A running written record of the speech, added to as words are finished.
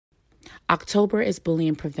October is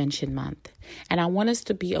Bullying Prevention Month, and I want us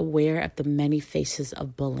to be aware of the many faces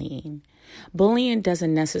of bullying. Bullying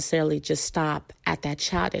doesn't necessarily just stop at that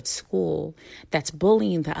child at school that's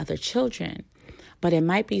bullying the other children, but it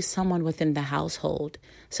might be someone within the household,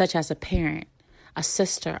 such as a parent, a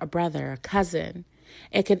sister, a brother, a cousin.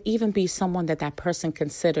 It could even be someone that person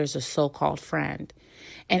considers a so-called friend.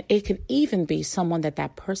 And it could even be someone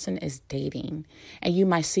that person is dating. And you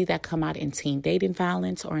might see that come out in teen dating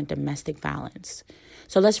violence or in domestic violence.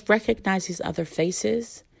 So let's recognize these other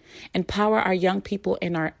faces, empower our young people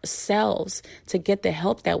and ourselves to get the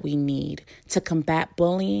help that we need to combat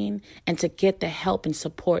bullying and to get the help and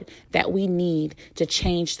support that we need to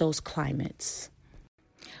change those climates.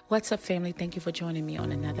 What's up, family? Thank you for joining me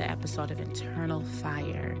on another episode of Internal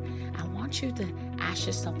Fire. I want you to ask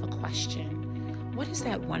yourself a question. What is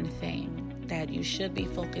that one thing that you should be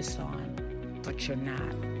focused on, but you're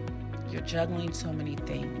not? You're juggling so many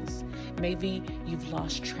things. Maybe you've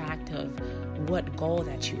lost track of what goal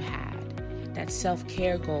that you had, that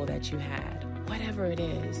self-care goal that you had, whatever it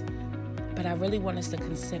is. But I really want us to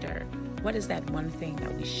consider, what is that one thing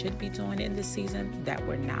that we should be doing in this season that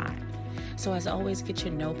we're not? So as always, get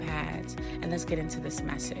your notepads and let's get into this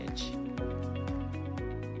message.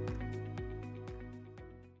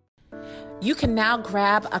 You can now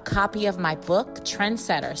grab a copy of my book,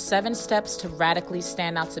 Trendsetter, 7 Steps to Radically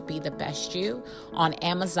Stand Out to Be the Best You, on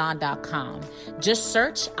Amazon.com. Just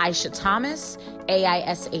search Aisha Thomas,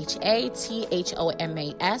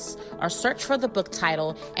 AISHATHOMAS, or search for the book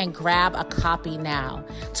title and grab a copy now.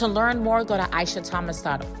 To learn more, go to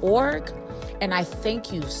aishathomas.org. And I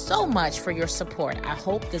thank you so much for your support. I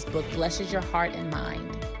hope this book blesses your heart and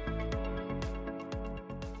mind.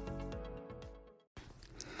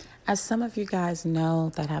 As some of you guys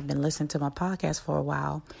know that have been listening to my podcast for a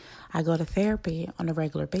while, I go to therapy on a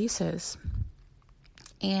regular basis.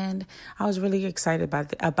 And I was really excited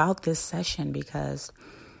about this session because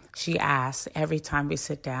she asks every time we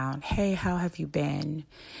sit down, hey, how have you been?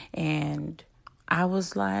 And I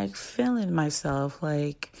was like feeling myself,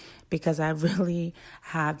 because I really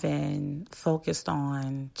have been focused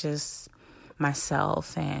on just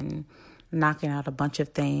myself and knocking out a bunch of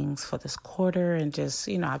things for this quarter and just,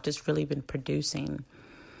 I've just really been producing.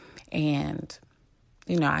 And,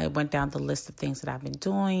 I went down the list of things that I've been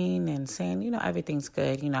doing and saying, everything's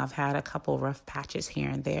good. I've had a couple rough patches here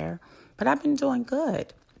and there, but I've been doing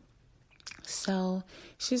good. So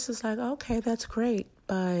she's just like, okay, that's great.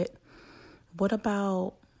 But what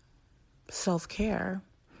about self-care?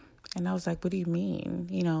 And I was like, what do you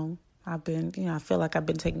mean? I've been, I feel like I've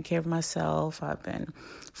been taking care of myself. I've been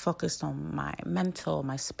focused on my mental,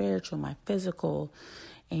 my spiritual, my physical.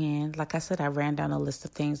 And like I said, I ran down a list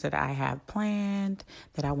of things that I have planned,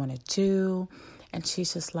 that I want to do. And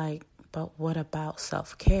she's just like, but what about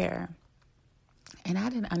self-care? And I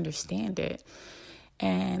didn't understand it.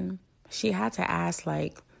 And she had to ask,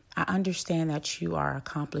 I understand that you are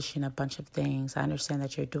accomplishing a bunch of things. I understand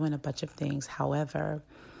that you're doing a bunch of things. However,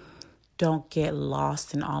 don't get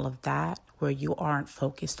lost in all of that where you aren't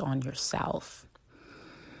focused on yourself.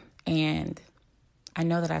 And I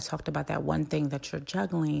know that I talked about that one thing that you're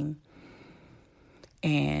juggling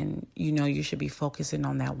and, you should be focusing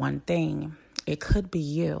on that one thing. It could be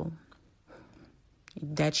you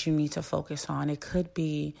that you need to focus on. It could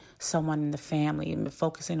be someone in the family,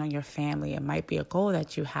 focusing on your family. It might be a goal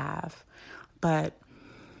that you have, but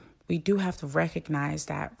we do have to recognize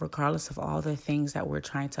that regardless of all the things that we're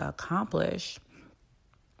trying to accomplish,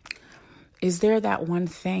 is there that one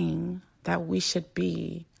thing that we should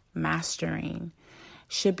be mastering,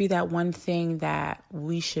 should be that one thing that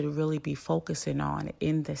we should really be focusing on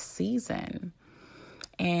in this season?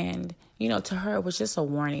 And, to her, it was just a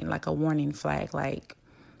warning, like a warning flag. I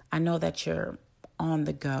know that you're on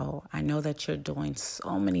the go. I know that you're doing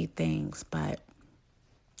so many things, but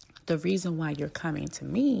the reason why you're coming to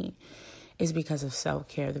me is because of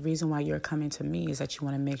self-care. The reason why you're coming to me is that you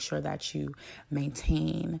want to make sure that you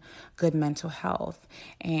maintain good mental health.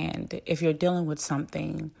 And if you're dealing with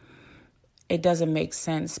something, it doesn't make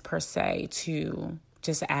sense per se to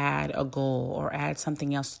just add a goal or add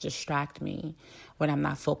something else to distract me when I'm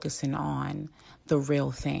not focusing on the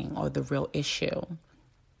real thing or the real issue.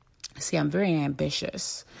 See, I'm very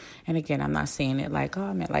ambitious. And again, I'm not saying it like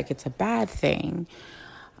it's a bad thing.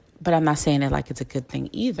 But I'm not saying it like it's a good thing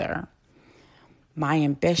either. My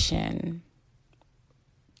ambition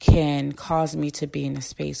can cause me to be in a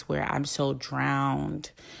space where I'm so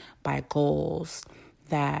drowned by goals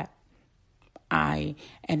that I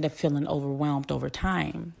end up feeling overwhelmed over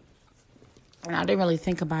time. And I didn't really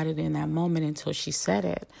think about it in that moment until she said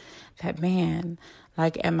it. That, man,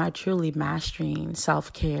 Like, am I truly mastering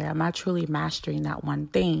self-care? Am I truly mastering that one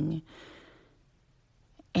thing?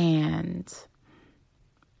 And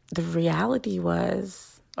the reality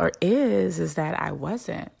was, or is that I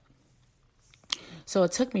wasn't. So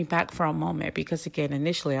it took me back for a moment because, again,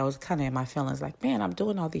 initially I was kind of in my feelings like, man, I'm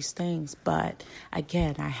doing all these things. But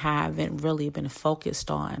again, I haven't really been focused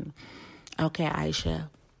on, okay, Aisha,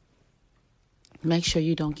 make sure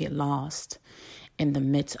you don't get lost in the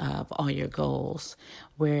midst of all your goals,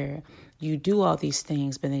 where you do all these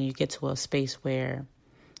things, but then you get to a space where,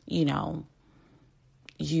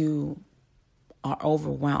 you are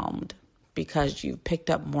overwhelmed because you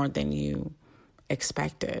picked up more than you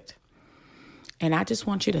expected. And I just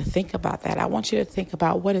want you to think about that. I want you to think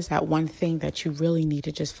about what is that one thing that you really need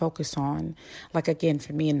to just focus on. Like, again,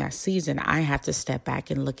 for me in that season, I have to step back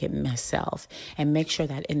and look at myself and make sure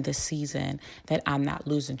that in this season that I'm not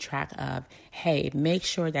losing track of, hey, make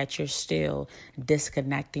sure that you're still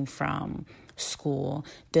disconnecting from school,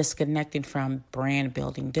 disconnecting from brand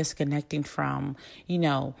building, disconnecting from,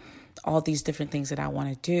 all these different things that I want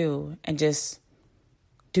to do, and just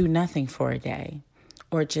do nothing for a day.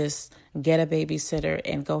 Or just get a babysitter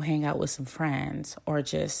and go hang out with some friends. Or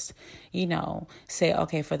just, say,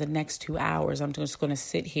 okay, for the next 2 hours, I'm just going to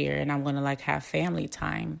sit here and I'm going to have family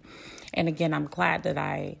time. And again, I'm glad that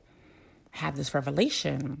I had this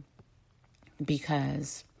revelation,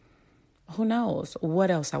 because who knows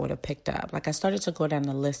what else I would have picked up. I started to go down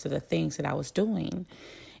the list of the things that I was doing,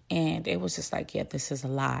 and it was just yeah, this is a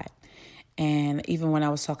lot. And even when I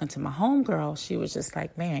was talking to my homegirl, she was just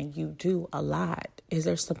like, man, you do a lot. Is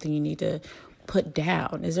there something you need to put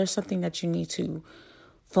down? Is there something that you need to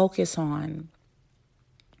focus on,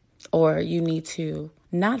 or you need to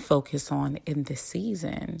not focus on in this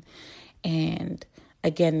season? And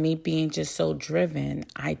again, me being just so driven,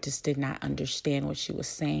 I just did not understand what she was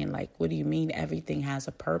saying. What do you mean everything has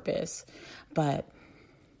a purpose? But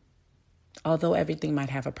although everything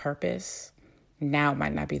might have a purpose, now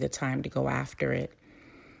might not be the time to go after it.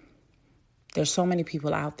 There's so many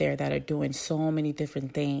people out there that are doing so many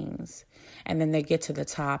different things, and then they get to the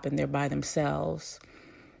top and they're by themselves.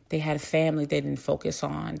 They had a family they didn't focus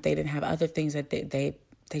on. They didn't have other things that they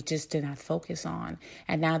just did not focus on.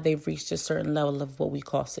 And now they've reached a certain level of what we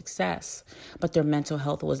call success, but their mental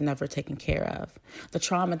health was never taken care of. The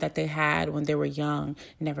trauma that they had when they were young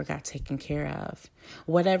never got taken care of.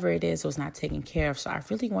 Whatever it is was not taken care of. So I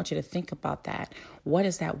really want you to think about that. What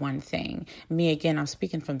is that one thing? Me, again, I'm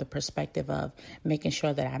speaking from the perspective of making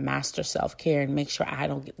sure that I master self-care and make sure I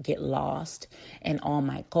don't get lost in all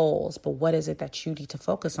my goals. But what is it that you need to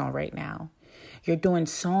focus on right now? You're doing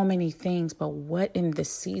so many things, but what in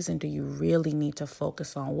this season do you really need to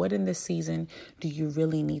focus on? What in this season do you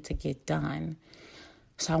really need to get done?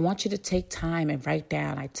 So I want you to take time and write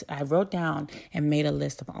down. I wrote down and made a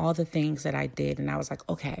list of all the things that I did. And I was like,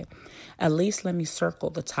 okay, at least let me circle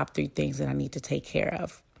the top 3 things that I need to take care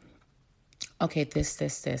of. Okay, this.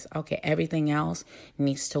 Okay, everything else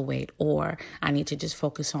needs to wait. Or I need to just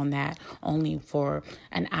focus on that only for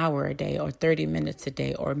an hour a day or 30 minutes a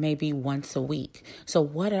day or maybe once a week. So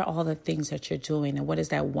what are all the things that you're doing? And what is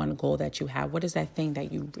that one goal that you have? What is that thing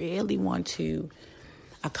that you really want to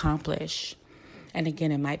accomplish? And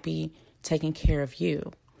again, it might be taking care of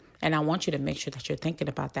you. And I want you to make sure that you're thinking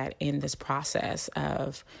about that in this process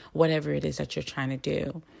of whatever it is that you're trying to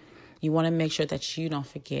do. You want to make sure that you don't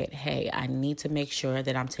forget, hey, I need to make sure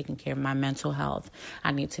that I'm taking care of my mental health.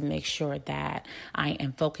 I need to make sure that I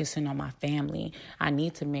am focusing on my family. I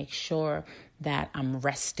need to make sure that I'm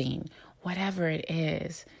resting. Whatever it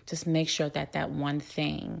is, just make sure that that one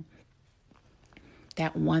thing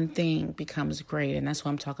becomes great. And that's what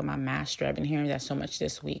I'm talking about, master. I've been hearing that so much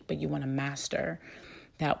this week, but you want to master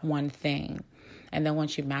that one thing. And then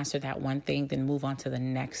once you master that one thing, then move on to the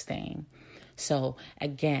next thing. So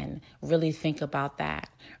again, really think about that.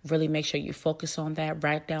 Really make sure you focus on that.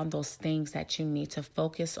 Write down those things that you need to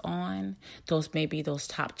focus on. Those may be those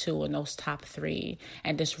top 2 and those top 3.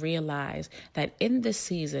 And just realize that in this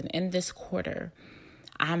season, in this quarter,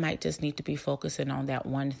 I might just need to be focusing on that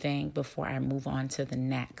one thing before I move on to the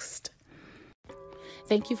next.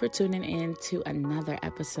 Thank you for tuning in to another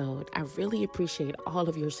episode. I really appreciate all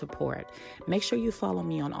of your support. Make sure you follow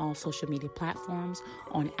me on all social media platforms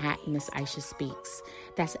on @Miss Aisha Speaks.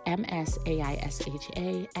 That's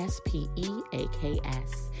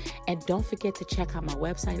MSAISHASPEAKS. And don't forget to check out my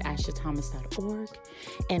website, aishathomas.org.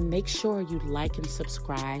 And make sure you like and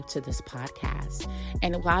subscribe to this podcast.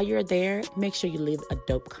 And while you're there, make sure you leave a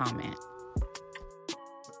dope comment.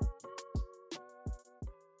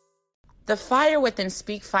 The fire within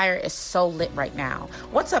Speak Fire is so lit right now.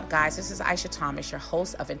 What's up, guys? This is Aisha Thomas, your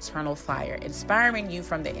host of Internal Fire, inspiring you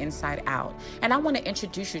from the inside out. And I want to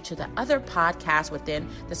introduce you to the other podcasts within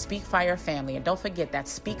the Speak Fire family. And don't forget that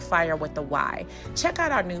Speak Fire with the Y. Check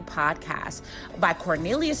out our new podcast. By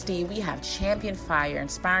Cornelius D, we have Champion Fire,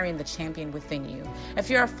 inspiring the champion within you. If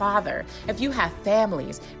you're a father, if you have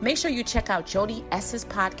families, make sure you check out Jody S.'s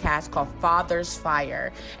podcast called Father's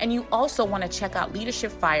Fire. And you also want to check out Leadership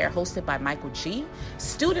Fire, hosted by Michael G,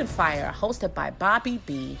 Student Fire, hosted by Bobby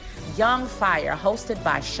B, Young Fire, hosted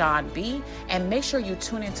by Sean B, and make sure you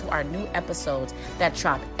tune into our new episodes that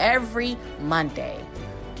drop every Monday.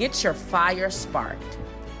 Get your fire sparked.